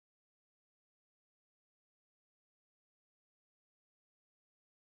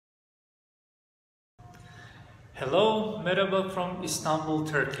Hello, merhaba from Istanbul,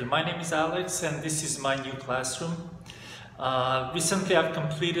 Turkey. My name is Alex and this is my new classroom. Recently I've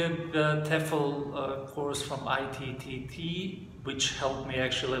completed the TEFL course from ITTT, which helped me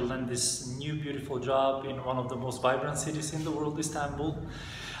actually land this new beautiful job in one of the most vibrant cities in the world, Istanbul.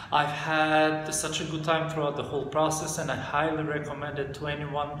 I've had such a good time throughout the whole process, and I highly recommend it to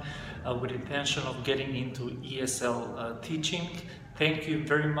anyone with intention of getting into ESL teaching. Thank you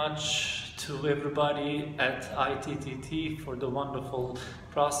very much to everybody at ITTT for the wonderful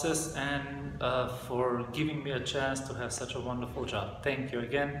process and for giving me a chance to have such a wonderful job. Thank you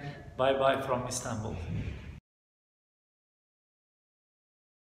again. Bye bye from Istanbul.